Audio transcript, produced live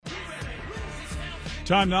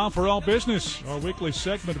Time now for All Business, our weekly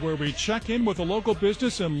segment where we check in with a local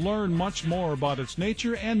business and learn much more about its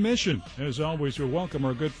nature and mission. As always, we welcome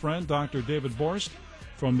our good friend, Dr. David Borst,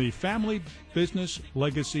 from the Family Business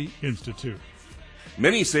Legacy Institute.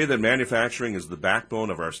 Many say that manufacturing is the backbone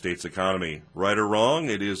of our state's economy. Right or wrong,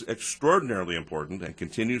 it is extraordinarily important and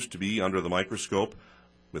continues to be under the microscope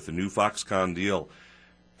with the new Foxconn deal.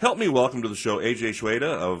 Help me welcome to the show A.J. Schweda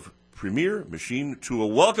of Premier Machine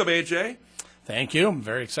Tool. Welcome, A.J. Thank you. I'm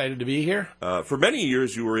very excited to be here. For many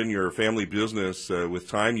years, you were in your family business. With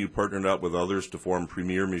time, you partnered up with others to form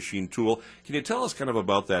Premier Machine Tool. Can you tell us kind of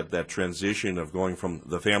about that transition of going from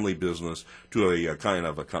the family business to a kind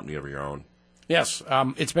of a company of your own? Yes,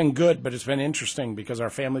 it's been good, but it's been interesting because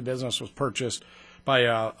our family business was purchased by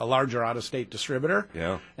a larger out-of-state distributor.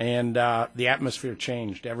 Yeah. And the atmosphere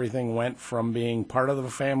changed. Everything went from being part of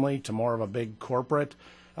the family to more of a big corporate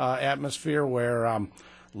atmosphere where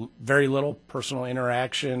very little personal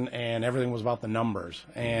interaction and everything was about the numbers.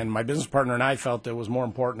 And my business partner and I felt it was more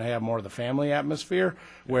important to have more of the family atmosphere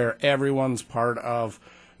where everyone's part of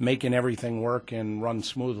making everything work and run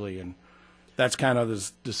smoothly. And that's kind of the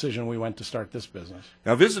decision we went to start this business.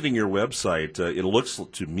 Now, visiting your website, it looks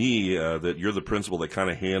to me that you're the principal that kind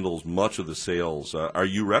of handles much of the sales. Are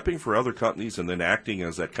you repping for other companies and then acting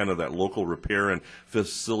as that kind of that local repair and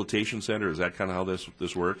facilitation center? Is that kind of how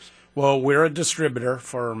this works? Well, we're a distributor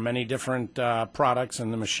for many different products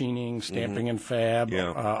in the machining, stamping and fab,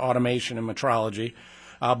 automation and metrology.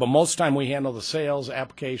 But most of the time we handle the sales,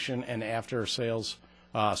 application, and after-sales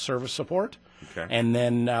service support. Okay. And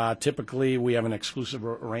then typically we have an exclusive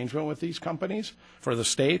arrangement with these companies for the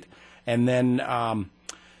state. And then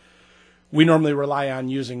we normally rely on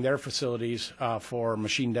using their facilities for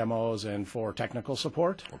machine demos and for technical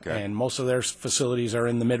support. Okay. And most of their facilities are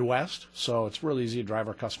in the Midwest, so it's real easy to drive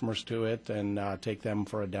our customers to it and take them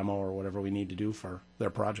for a demo or whatever we need to do for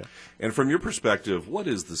their project. And from your perspective, what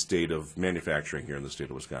is the state of manufacturing here in the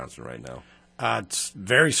state of Wisconsin right now? It's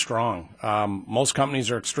very strong. Most companies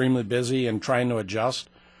are extremely busy and trying to adjust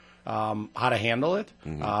how to handle it.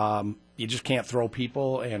 You just can't throw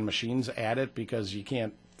people and machines at it because you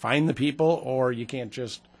can't find the people, or you can't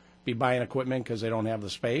just be buying equipment because they don't have the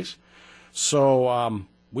space. So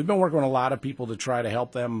we've been working with a lot of people to try to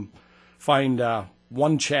help them find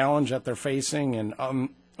one challenge that they're facing and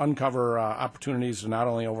uncover opportunities to not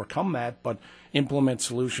only overcome that, but implement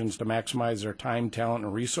solutions to maximize their time, talent,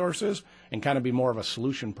 and resources and kind of be more of a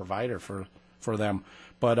solution provider for them.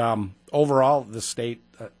 But overall, the state,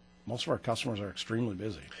 most of our customers are extremely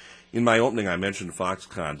busy. In my opening, I mentioned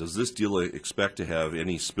Foxconn. Does this deal expect to have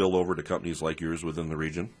any spillover to companies like yours within the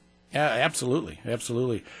region? Yeah, absolutely.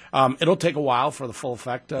 Absolutely. It'll take a while for the full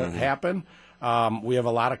effect to happen. We have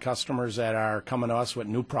a lot of customers that are coming to us with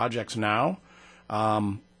new projects now,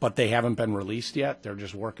 but they haven't been released yet. They're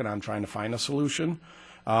just working on trying to find a solution.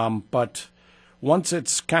 But once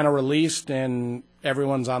it's kind of released and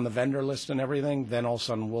everyone's on the vendor list and everything, then all of a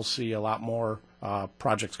sudden we'll see a lot more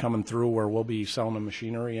projects coming through where we'll be selling the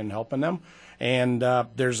machinery and helping them. And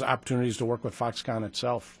there's opportunities to work with Foxconn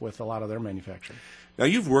itself with a lot of their manufacturing. Now,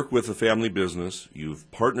 you've worked with a family business. You've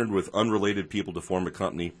partnered with unrelated people to form a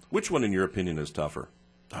company. Which one, in your opinion, is tougher?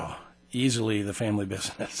 Oh, easily the family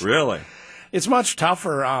business. Really? It's much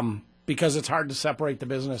tougher because it's hard to separate the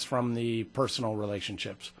business from the personal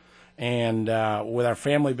relationships. And with our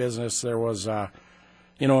family business, there was,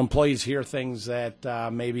 employees hear things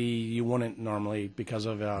that maybe you wouldn't normally because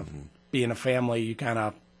of being a family. You kind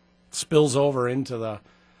of spills over into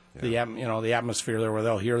the atmosphere there where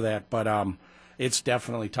they'll hear that. But it's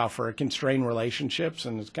definitely tougher. It can strain relationships,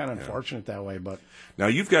 and it's kind of unfortunate that way. But now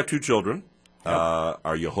you've got 2 children. Yep.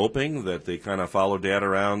 Are you hoping that they kind of follow Dad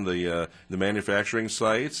around the manufacturing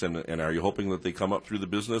sites, and are you hoping that they come up through the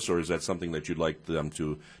business, or is that something that you'd like them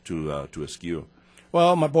to eschew?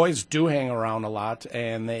 Well, my boys do hang around a lot,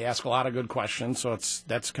 and they ask a lot of good questions, so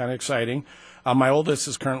that's kind of exciting. My oldest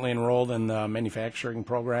is currently enrolled in the manufacturing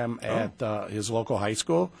program at his local high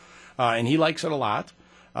school, and he likes it a lot.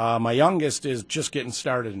 My youngest is just getting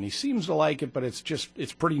started, and he seems to like it, but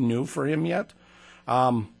it's pretty new for him yet.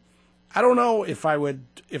 I don't know if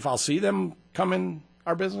I'll see them come in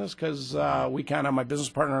our business because my business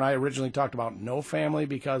partner and I originally talked about no family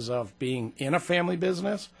because of being in a family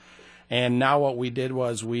business. And now what we did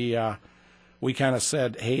was we kind of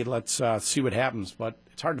said, hey, let's see what happens. But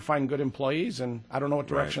it's hard to find good employees, and I don't know what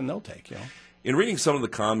direction they'll take. In reading some of the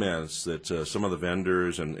comments that some of the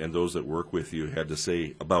vendors and those that work with you had to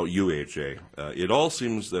say about you, AJ, it all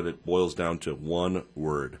seems that it boils down to one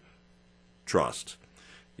word: trust.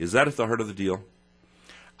 Is that at the heart of the deal?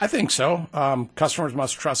 I think so. Customers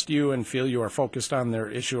must trust you and feel you are focused on their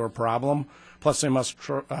issue or problem. Plus, they must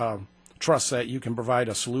trust that you can provide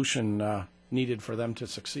a solution needed for them to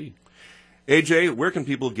succeed. AJ, where can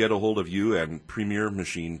people get a hold of you and Premier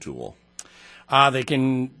Machine Tool? They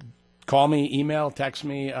can call me, email, text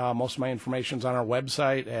me. Most of my information's on our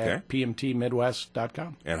website at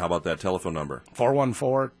pmtmidwest.com. And how about that telephone number?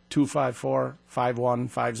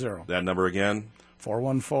 414-254-5150. That number again?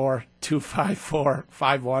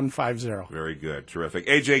 414-254-5150. Very good. Terrific.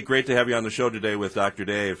 AJ, great to have you on the show today with Dr.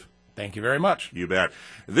 Dave. Thank you very much. You bet.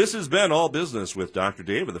 This has been All Business with Dr.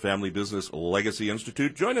 Dave of the Family Business Legacy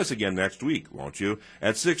Institute. Join us again next week, won't you?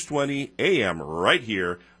 At 6:20 a.m. right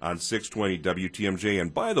here on 620 WTMJ.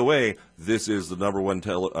 And by the way, this is the number one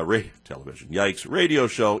radio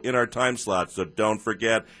show in our time slot. So don't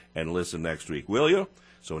forget and listen next week, will you?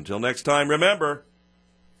 So until next time, remember,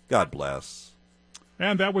 God bless.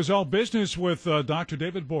 And that was All Business with Dr.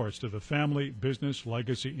 David Borst of the Family Business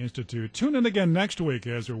Legacy Institute. Tune in again next week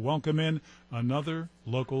as we welcome in another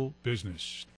local business.